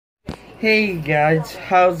Hey guys,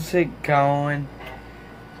 how's it going?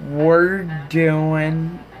 We're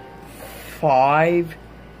doing 5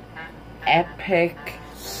 epic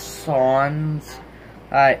songs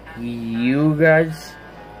that you guys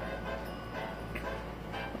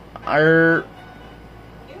are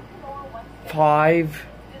 5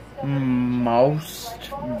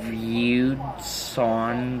 most viewed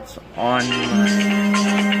songs online.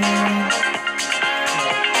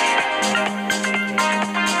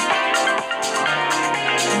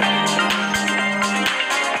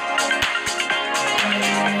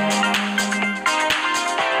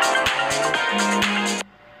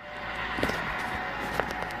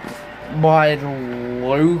 By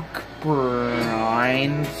Luke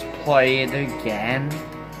Bryan's Play It Again.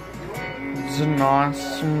 It's an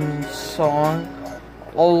awesome song,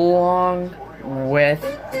 along with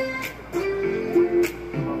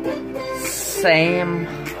Sam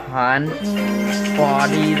Hunt,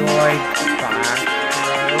 Body Like Back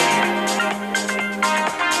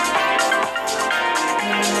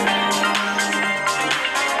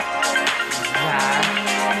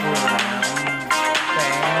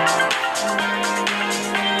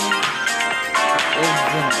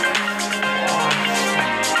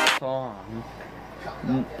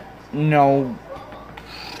No,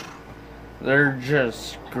 they're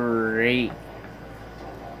just great.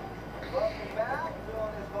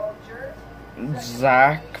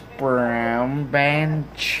 Zac Brown Band,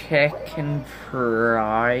 Chicken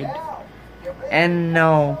Fried. And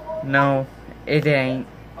no, it ain't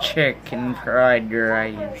chicken fried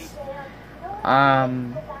rice.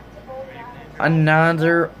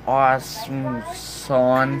 Another awesome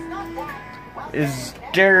song is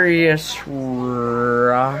Darius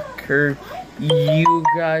Rucker. You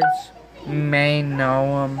guys may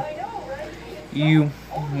know him, you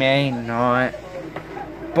may not,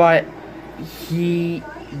 but he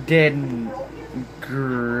did a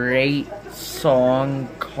great song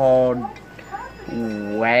called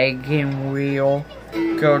Wagon Wheel.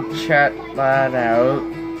 Go check that out.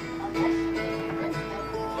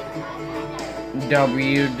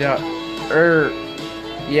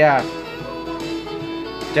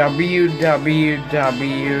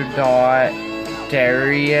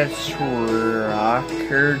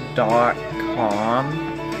 www.dariusrucker.com.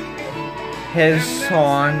 His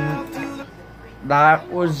song, that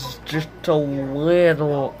was just a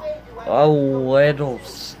little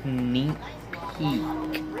sneak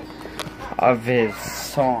peek of his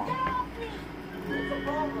song.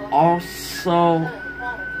 Also,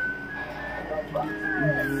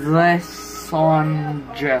 this song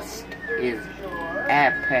just is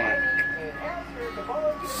epic.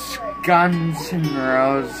 Guns N'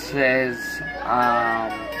 Roses,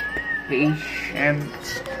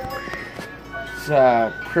 Patience. It's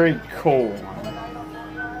a pretty cool one.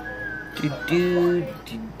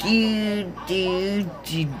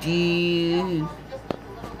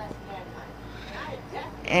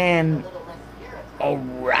 And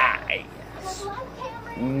Arise,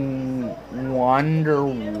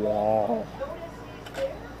 Wonderwall.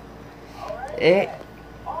 It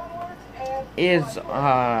is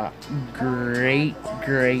a great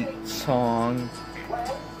song.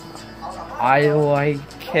 I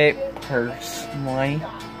like it personally.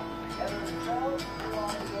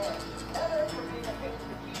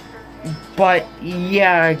 But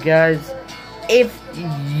yeah, guys, if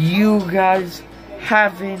you guys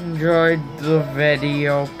have enjoyed the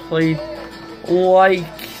video, please like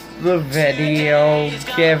the video,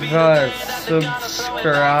 give a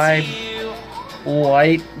subscribe,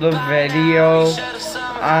 like the video,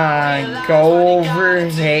 go over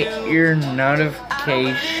and hit your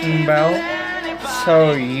notification bell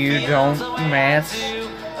so you don't miss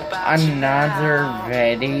another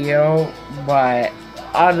video, but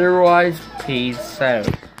otherwise, peace out.